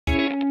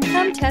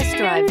Come test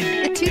drive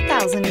the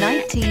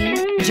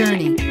 2019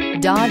 Journey.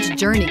 Dodge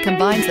Journey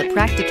combines the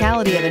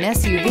practicality of an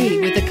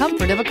SUV with the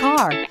comfort of a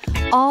car,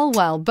 all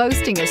while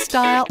boasting a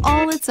style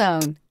all its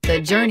own. The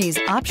Journey's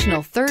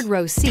optional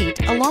third-row seat,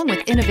 along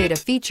with innovative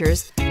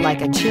features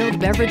like a chilled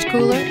beverage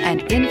cooler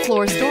and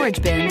in-floor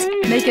storage bins,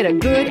 make it a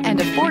good and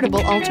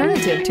affordable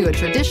alternative to a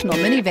traditional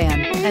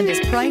minivan and is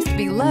priced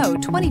below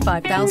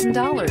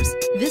 $25,000.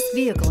 This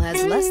vehicle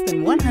has less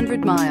than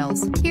 100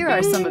 miles. Here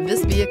are some of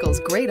this vehicle's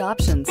great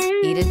options: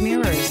 heated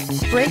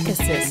mirrors, brake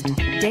assist,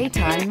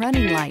 daytime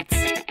running lights,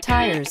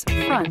 tires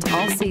front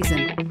all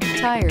season,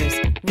 tires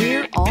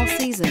rear all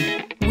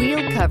season,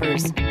 wheel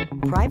covers,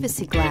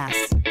 privacy glass,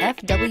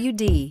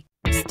 FWD,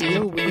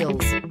 steel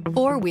wheels,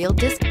 four-wheel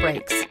disc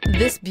brakes.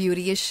 This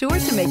beauty is sure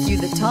to make you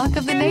the talk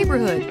of the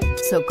neighborhood.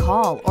 So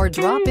call or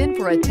drop in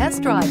for a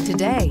test drive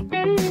today.